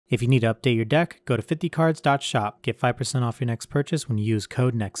If you need to update your deck, go to 50cards.shop. Get 5% off your next purchase when you use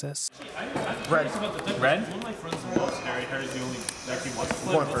code NEXUS. Red. Red? One of my friends in Los Harry is the only deck he wants to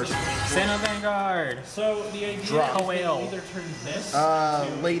play. Going first. Santa Vanguard. So the idea Drop. is that you either turn this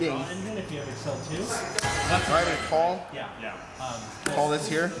Lading. to engine if you have Excel 2. Right, and call. Yeah. Call this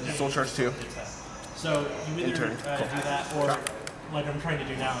here. Soul Charge 2. So you either Turn. do that or like I'm trying to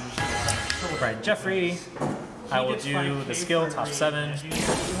do now. I'm just gonna Right, Jeffrey. I will do the skill, top 7.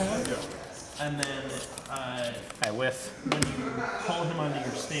 And then I whiff. when you call him onto your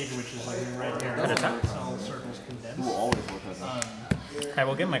stage, which is like right here, At a time. all circles condensed. Always work as I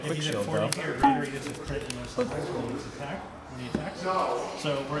will get my If quick he's at shield, 40 bro. here, greater, he gets a crit and no setbacks when he attacks.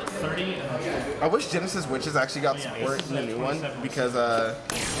 So we're at 30 and I wish Genesis Witches actually got support in the new one because at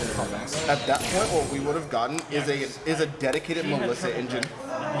that point what we would have gotten is a dedicated Melissa engine.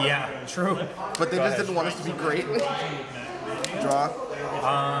 Yeah, true. But they just didn't want us to be great. Draw.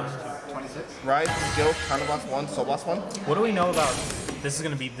 Ride, skill, counter boss 1, soul boss 1. What do we know about this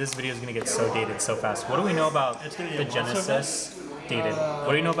video is gonna get so dated so fast. What do we know about the Genesis dated? What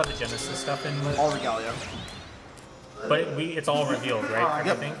do we know about the Genesis stuff in All regalia. but it's all revealed, right?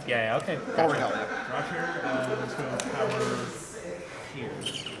 Yep. Everything? Yeah, okay. All regalia. drop here, let's go power here.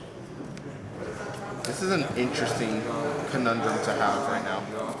 This is an interesting conundrum to have right now.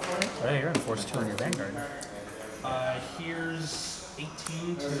 Oh, you're in force 2 on your Vanguard. Here's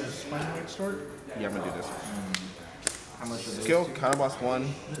 18 to Spine Extort. Yeah, I'm gonna do this. Skill, counter boss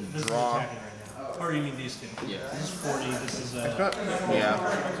 1, This draw. is attacking right now. Or you mean these two? Yeah. This is 40, this is Yeah,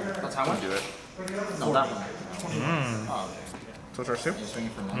 That's how much? do it. No, that one. Soul Charge 2. You're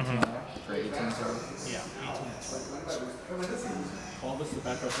swinging for 19 for 18, so yeah, 18. Call this the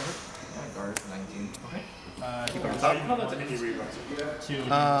back row center. guard 19. Okay. Keep it on top.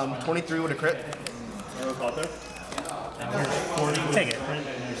 To 23 with a crit. and here's 40. Take it.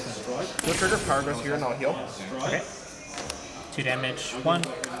 We'll trigger power goes here and I'll heal. Okay. 2 damage. 1. 2.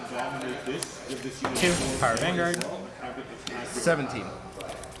 Power Vanguard. 17.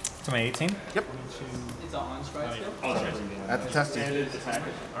 To my 18. Yep. It's on stride still? At the testing.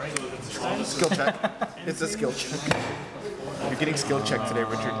 Skill check. It's a skill check. You're getting skill check today,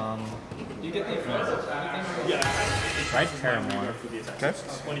 Richard. You get the advantage. Anything? Right, Paramore. Okay.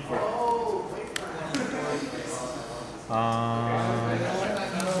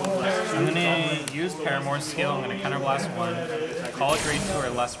 I'm gonna use Paramore's skill. I'm gonna counterblast 1. Call a grade 2 or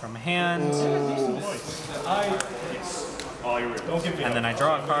less from hand. And then I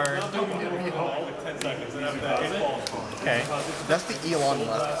draw a card. Okay. That's the Elon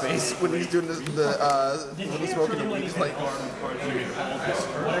Musk face when he's doing when he's smoking the weed. He's like,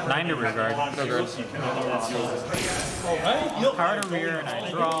 9 to rear guard. no good. Power to rear and I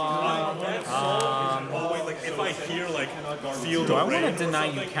draw. If I hear like feel Do I want to deny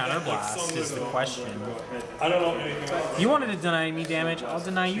you counterblast is the question. I don't know anything. You wanted to deny me damage, I'll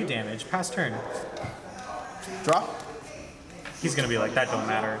deny you damage. Pass turn. Draw. He's gonna be like, that don't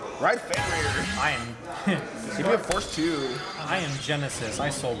matter. Right, Fenrir. I am Give me a force 2. I am Genesis. I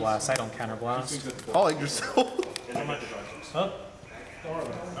soul blast, I don't counterblast. Oh, like yourself. Huh?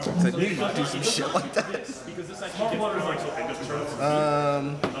 Said you need to do some shit like that.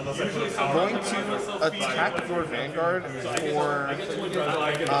 Going to attack your Vanguard for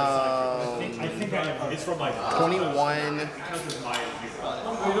 21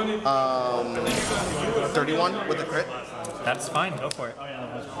 31 with a crit. That's fine, go for it.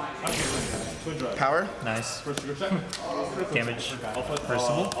 Power. Nice. Damage.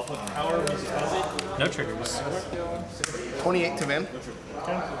 Versatile. No triggers. 28 to Van.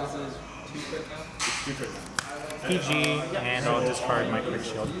 PG, and I'll discard my quick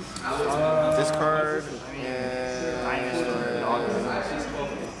shield. Discard and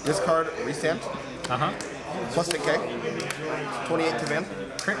discard restamped. Uh-huh. Plus the K. 28 to Van.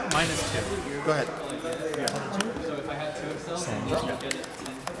 Crit minus 2. Go ahead.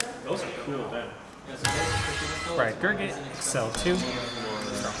 Those are cool, man. Right, Gurguit, Excel 2.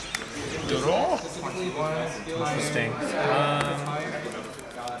 Interesting.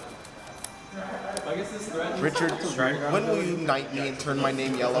 Richard, when will you knight me and turn my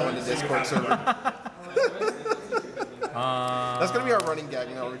name yellow in the Discord server? That's gonna be our running gag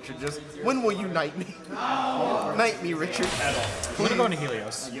now, Richard. Just when will you knight me? Knight me, Richard. I'm gonna go into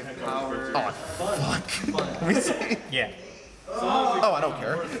Helios. Oh, fuck. Let me see. Yeah. Oh, I don't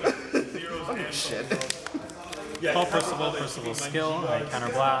care. Oh, shit. Call Percival skill, I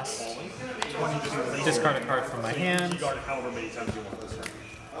counterblast. Discard a card from my hand.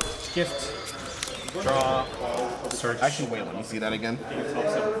 Gift. Draw. Search. Actually, wait, let me see that again.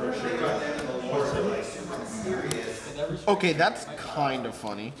 Okay, that's kind of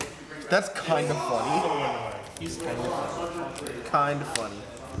funny. That's kind of funny. He's kind of Kind of funny.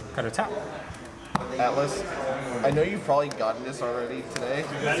 Got a tap. Atlas, I know you've probably gotten this already today.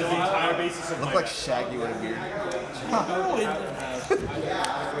 That is the entire basis of Look like Shaggy with a beard.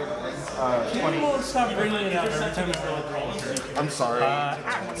 He won't stop bringing it out every time he's really close. I'm sorry.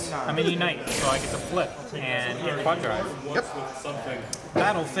 Act. I'm in Unite, so I get to flip and get Quad Drive. Yep.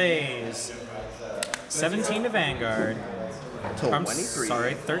 Battle phase. 17 to Vanguard. Till I'm 23.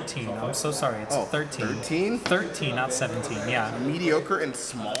 sorry, 13. I'm so sorry. It's Oh, 13. 13? 13, not 17. Yeah. Mediocre and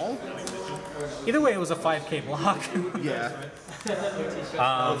small? Either way, it was a 5K block. Yeah.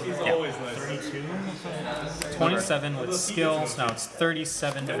 Yeah. 27 with skills. Now it's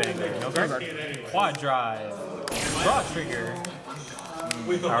 37 to Vanguard. No guard. Quad Drive. Draw trigger.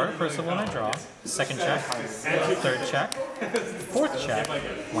 Power to Percival when I draw. Second check. Third check. Fourth check.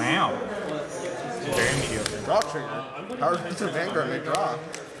 Wow. Very mediocre. Draw trigger. Power to Vanguard and draw.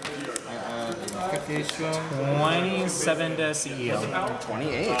 27 to CEO.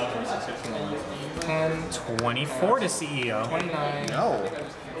 28. 24 to CEO. No.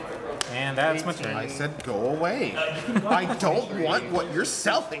 And that's my I turn. said go away. I don't want what you're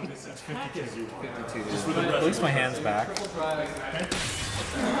selling. At least my hand's back.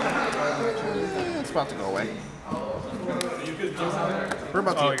 It's about to go away. We're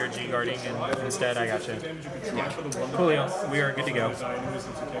about to Oh, you're G-guarding and instead I gotcha. Coolio, we are good to go.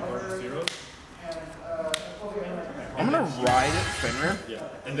 I'm gonna ride it, Fenrir,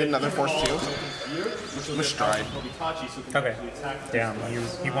 and get another Force 2. With Stride. Okay. Damn,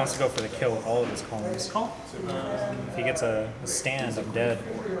 he wants to go for the kill with all of his columns. If he gets a stand, I'm dead.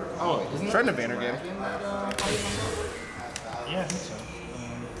 Stride in a banner game. Yeah, I think so.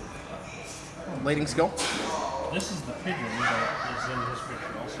 Lading skill. This is the pigeon that is in this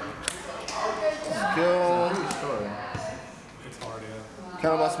picture also. Skill.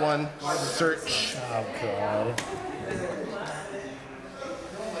 Count plus 1. Search. Oh god.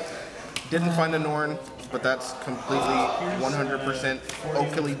 Didn't find a Norn, but that's completely 100%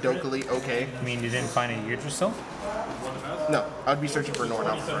 okily dokily okay. I mean, you didn't find a Yggdrasil? No, I'd be searching for Norn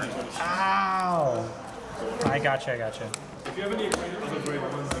out front. Ow! I gotcha. If you have any other great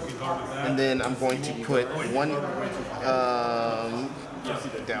ones, you can guard with that. And then I'm going to put one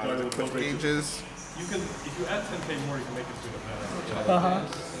down to the quick gauges. You can, if you add 10k more, you can make it to the better. Uh-huh.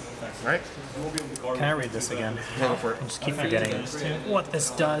 Right? You won't be able to guard Can I read this again? Go for it. I just keep forgetting what this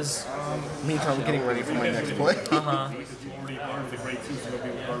does. Meantime, I'm getting ready for my next play. Uh-huh. because you already guard with the grade 2, so you won't be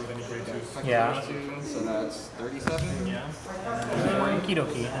able to guard with any grade 2s. Yeah. So that's 37? Yeah. Okie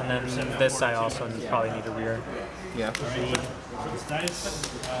dokie. And then this I also probably need to rear. Yeah. This dice.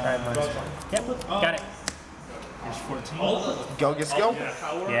 Alright, mine's Yep, got it. Here's 14. Go get skill.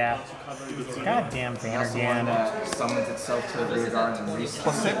 Yeah. Goddamn Vanguard. Summons itself to the rear guard and resets.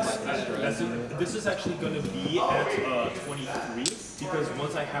 Plus 6. This is actually going to be at 23, because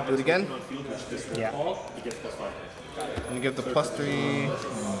once I have Do it again. on field, which this will Yeah. call, it gets plus 5. I'm gonna give the plus 3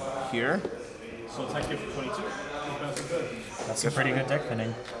 here. So attack here for 22. That's good. That's a pretty good deck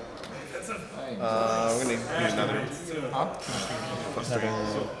thinning. We're gonna use another plus 3. I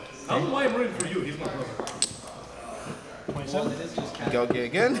don't know why I'm rooting for you. He's my brother. 27. Go get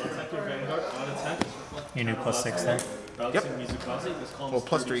again. Attack your Vanguard on attack. You knew plus 6 there. Yep. Mizukaze. This column Well, is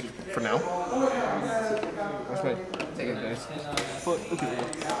plus 3 32. for now. That's my take it, guys.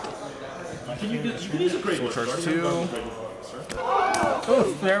 You can use a great one. Charge Guard 2. with great one, sir.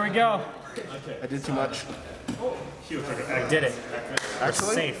 Oof, there we go. I did too much. Huge. I did it. We're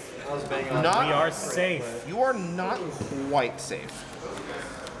Actually, safe. We not. are safe. You are not quite safe.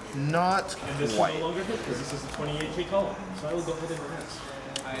 Not And this quite. will no longer hit because this is a 28k column. So I will go ahead and pass.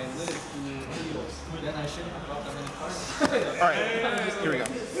 All right. Here we go.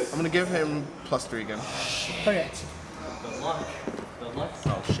 I'm gonna give him plus 3 again. Okay.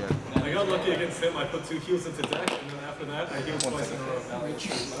 Oh shit. I got lucky against him. I put 2 heals into deck, and then after that, I healed twice in a row. My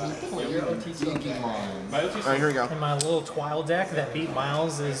OTC. All right. Here we go. In my little Twile deck that beat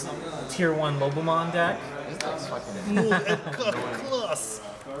Miles is tier 1 Lobomon deck. Close.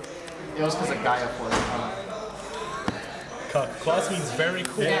 It was because of Gaia Force. Class means very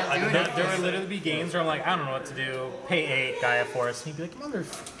cool. There would literally be games where I'm like, I don't know what to do. Pay 8, Gaia Force. And he'd be like,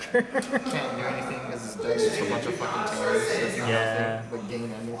 motherfucker. Can't do anything because his deck's just a bunch of fucking tears. That do Yeah. nothing but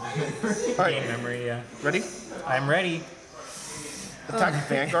gain anything. All Game right. memory, yeah. Ready? I'm ready. Attack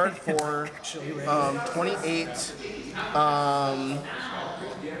Vanguard for 28.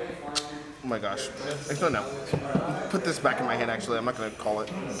 my gosh. Actually, no. Put this back in my hand, actually. I'm not going to call it.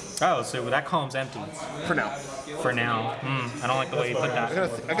 Oh, so that column's empty. For now. For now. I don't like the way you put that.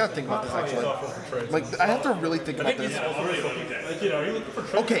 I gotta think about this, actually. Like, I have to really think about this.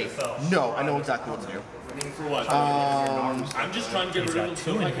 Okay, no, I know exactly what to do. For what? I'm just trying to get He's rid got of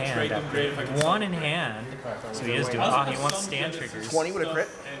them 2 so in I can trade them hand. great if I can. 1 in hand. So he is doing. He wants stand triggers. 20 with a crit.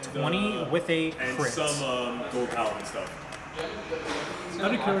 20 with a And crit. some gold paladin stuff.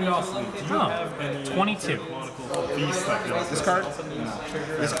 Out of curiosity, do you have any 22. beast that goes? This card.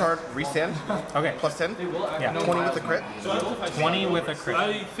 This card, restand. Okay. Plus 10. Yeah. 20 with a crit. 20 with a crit.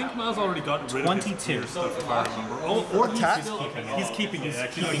 I think Miles already got rid of 22. his stuff, if I remember. Oh, or Attack. he's keeping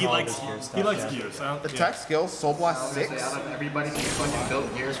it. keeping He all likes his gear stuff, he likes yeah. gears. Attack skill, Soul Blast 6. Out of everybody who's fucking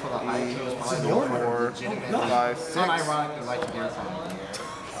built gears for the high kills, probably 4, 5, 6. unironically like gears on.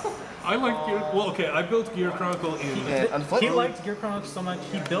 I like gear. Well, okay, I built Gear Chronicle in. And unflip. He liked Gear Chronicles so much,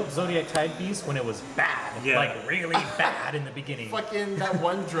 he built Zodiac Tide Beast when it was bad. Yeah. Like, really bad in the beginning. Fucking that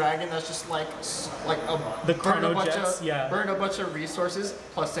one dragon that's just like a The burn Chrono a bunch Jets, of yeah. burn a bunch of resources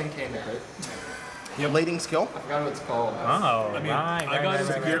plus 10k in the crit. Blading skill. I forgot what it's called. Oh, I mean, right, I got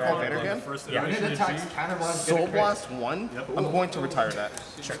into Gear right. Chronicle in the Again? first Yeah. iteration. It attacks counterblast. Soul Blast 1. I'm going to retire that.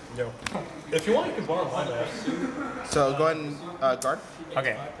 Sure. If you want, you can borrow my bag. So go ahead and guard.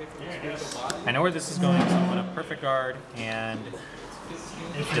 Okay. I know where this is going, so I'm going to perfect guard and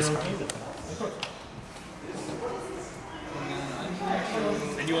discard.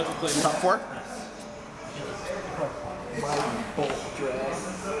 And you want to play Top 4.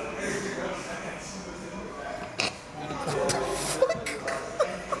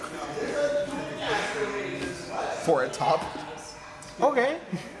 For a top. Okay.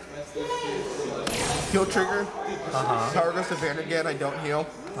 Heal trigger. Power goes to Vanguard again, I don't heal.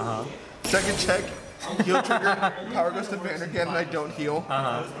 Second check. Heal trigger. Power goes to Vanguard again, and I don't heal.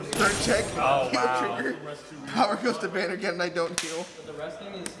 Third check. Oh, Heal wow. trigger. Power goes to Vanguard again, and I don't heal.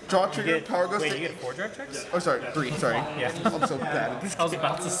 Draw trigger. Get, Power goes wait, to. you get 4 drive checks? Oh, sorry. 3. Sorry. Yeah. I'm so bad at this. I was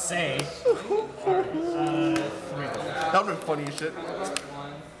about to say. That would've been funny as shit.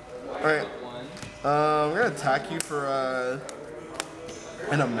 Alright. We're gonna attack you for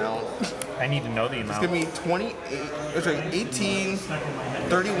an amount. I need to know the It's amount. gonna be 28, sorry, 18,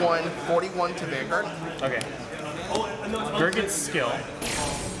 31, 41 to Vanguard. Okay. Gurgit's skill.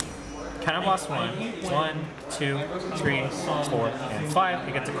 Counterblast 1, 1, 2, 3, 4, and 5.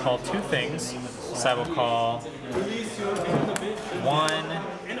 You get to call 2 things. So I will call 1,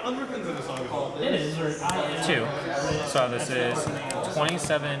 2. So this is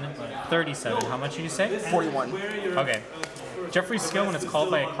 27, 37. How much did you say? 41. Okay. Jeffrey's skill, when it's called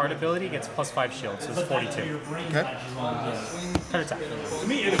by a card ability, gets plus 5 shield, so it's 42. Okay. Card attack.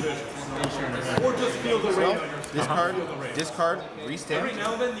 me individuals. Or just feel the rain on your Discard, restand. Every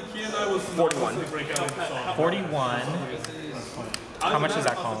now and then, Nikki and I will 41. break out into song. 41. How much does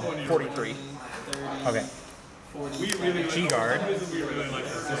that call? 43. Okay. We really G-guard. we really like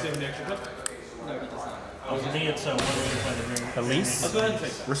this. The same action. For me, it's one of the Elise.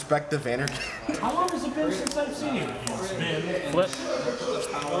 Respect the Vanguard. How long has it been since I've seen you? It's been. Flip.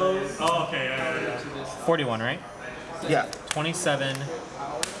 Oh, okay. 41, right? Yeah. 27,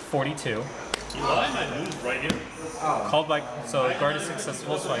 42. Why am I moved right here? Called by, so the guard is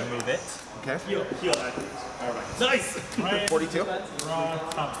successful, so I move it. Okay. Heal that. Alright. Nice! 42. You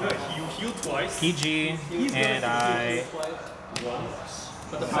heal twice. PG, and I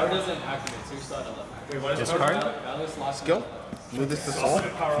But the power doesn't activate, so you're still at 11. discard. Skill. Move this to soul.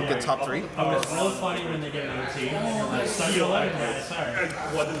 You get top 3. Oh, it's real funny when they get OT. Stuck at 11, right? Sorry.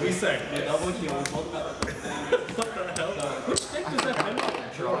 What did we say? Double heal, multiple. Which deck does that have?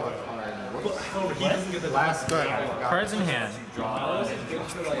 He doesn't get the Last Go ahead. Cards in hand.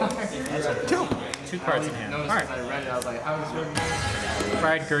 2. 2 cards in hand. Alright. I read it, I was like, how is it?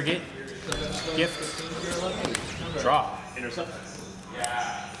 Pride Gurgit. Gift. Draw. intercept.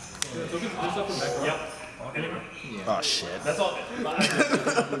 Yep. Oh shit. That's all.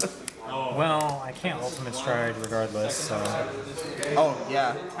 Well, I can't ultimate stride regardless, so Oh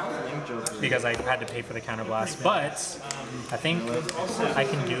yeah. because I had to pay for the counterblast. But I think I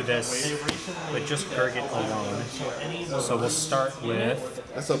can do this with just Gurgit alone. So we'll start with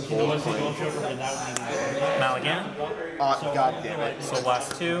That's a bold claim. Maligan. God damn it. So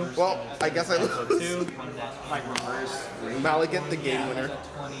last 2. Well, I guess I So 2. Maligan the game winner.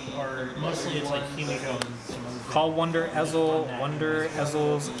 Or mostly it's like Himiko. Call Wonder Ezel. Wonder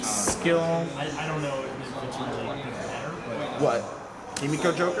Ezel's skill. I don't know if it's really gonna matter, but What?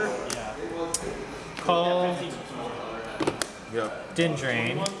 Himiko Joker? Call Yeah.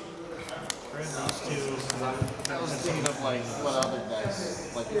 Dindrain. That was thinking of like what other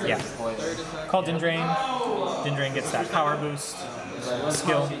decks like Yeah. play. Call Dindrain. Dindrain gets that power boost.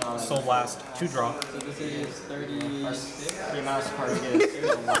 Skill, Soul Blast, 2 draw. So this is 36. The mouse card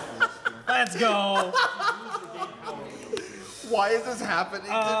is Let's go! Why is this happening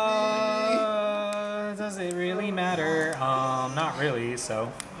to Does it really matter? Not really,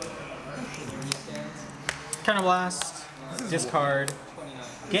 so. Counterblast, discard,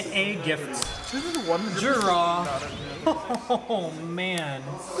 get a gift, me? This is 100% draw. not okay. Oh man.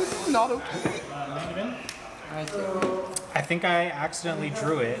 This is not okay. I think I accidentally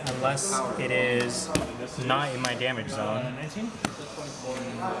drew it, unless it is not in my damage zone. 19?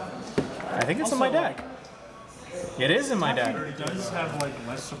 I think it's in my deck. It is in my deck. It does have like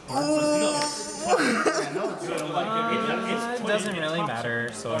less support. It doesn't really matter,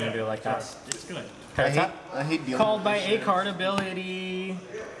 so I'm gonna do it like that. It's good. I hate dealing Called with by this a shit. card ability.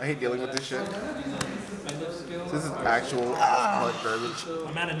 I hate dealing with this shit. This is actual card garbage.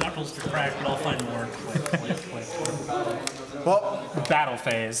 I'm out of knuckles to crack, but I'll find more. Well, Battle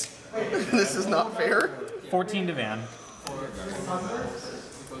phase. this is not fair. 14 to Van.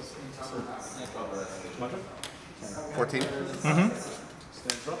 14.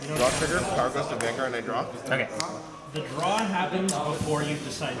 Draw trigger, power goes to Vanguard, and I draw. Okay. The draw happens before you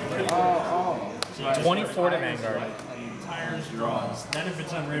decide to play. So 24 to Vanguard. Tires draws. Then if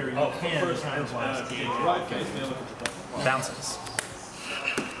it's on rare, you can counterblast the Bounces.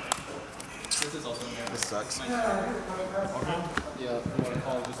 This sucks.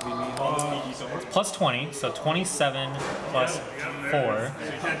 Plus 20, so 27 plus 4.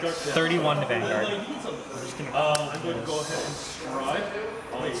 31 to Vanguard. I'm going to go ahead and stride.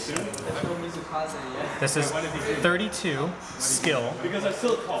 I'll assume. This is 32 skill, Because I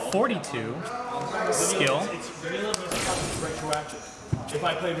still call. 42 skill, It's vanilla music is retroactive. If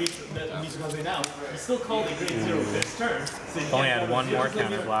I play music now, you still call the grade 0 this turn. So you only can't had go one to more zero,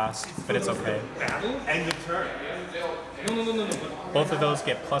 counter blast, but it's okay. End of turn. No. Both of those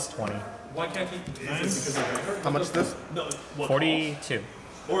get plus 20. Why can't he? Is it because of How much is this? no? What, 42.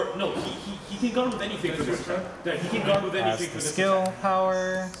 Or no, he can guard with anything for this turn. Yeah, he can guard with That's anything for the this skill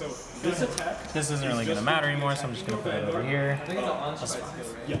power. So this attack, This isn't really going to matter anymore, so I'm just going to put it over here. Plus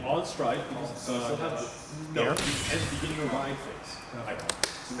 5. yeah, on strike because you still have the at the beginning of my phase.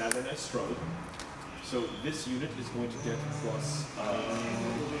 So now then I strode. So this unit is going to get plus.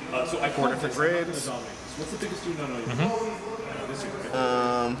 So I 4 different grades. What's the biggest unit on your this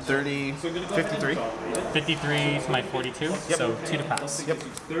unit? 30, So I'm gonna go 53. 53 is my 42, so 2 to pass. Yep.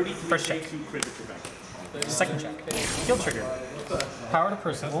 33 First check. to credit your back. Second check. Heal trigger. Power to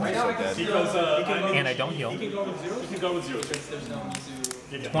Percival, Because and I don't heal. he can go with 0.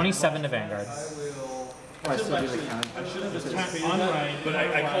 27 to Vanguard. I should have just paid that, but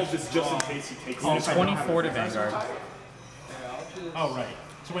I called this just in case he takes it. 24 to Vanguard. Oh, right.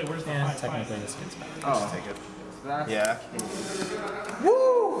 So wait, where's the And 5/5? technically this gets back. Oh, take it. Yeah.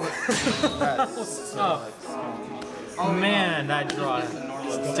 Oh man, that draw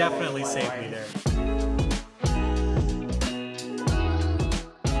definitely saved me there.